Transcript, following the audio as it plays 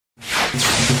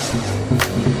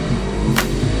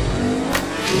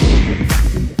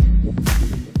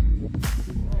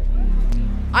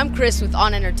I'm Chris with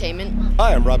On Entertainment.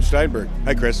 Hi, I'm Rob Steinberg.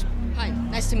 Hi, Chris. Hi,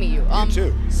 nice to meet you. You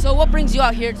too. So what brings you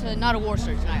out here to Not a War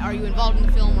Star tonight? Are you involved in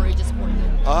the film or are you just supporting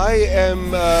it? I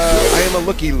am a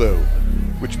looky-loo,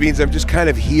 which means I'm just kind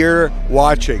of here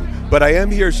watching. But I am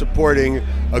here supporting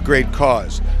a great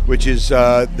cause, which is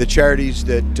the charities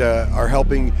that are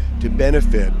helping to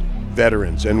benefit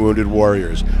veterans and wounded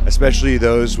warriors, especially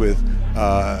those with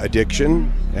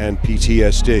addiction and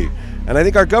PTSD. And I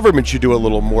think our government should do a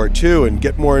little more too and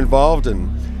get more involved and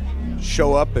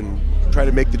show up and try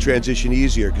to make the transition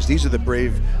easier, because these are the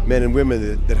brave men and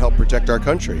women that help protect our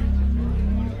country.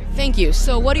 Thank you.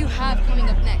 So what do you have coming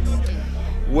up next?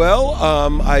 Well,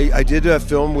 I did a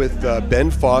film with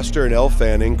Ben Foster and Elle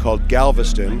Fanning called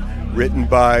Galveston, written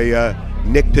by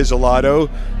Nick Pizzolatto,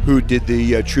 who did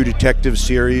the True Detective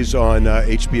series on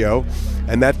HBO.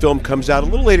 And that film comes out a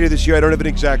little later this year. I don't have an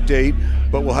exact date,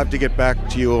 but we'll have to get back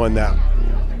to you on that.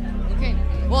 Okay.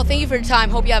 Well, thank you for your time.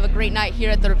 Hope you have a great night here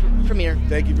at the premiere.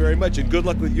 Thank you very much, and good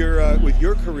luck with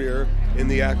your career in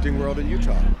the acting world in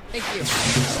Utah. Thank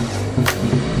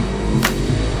you.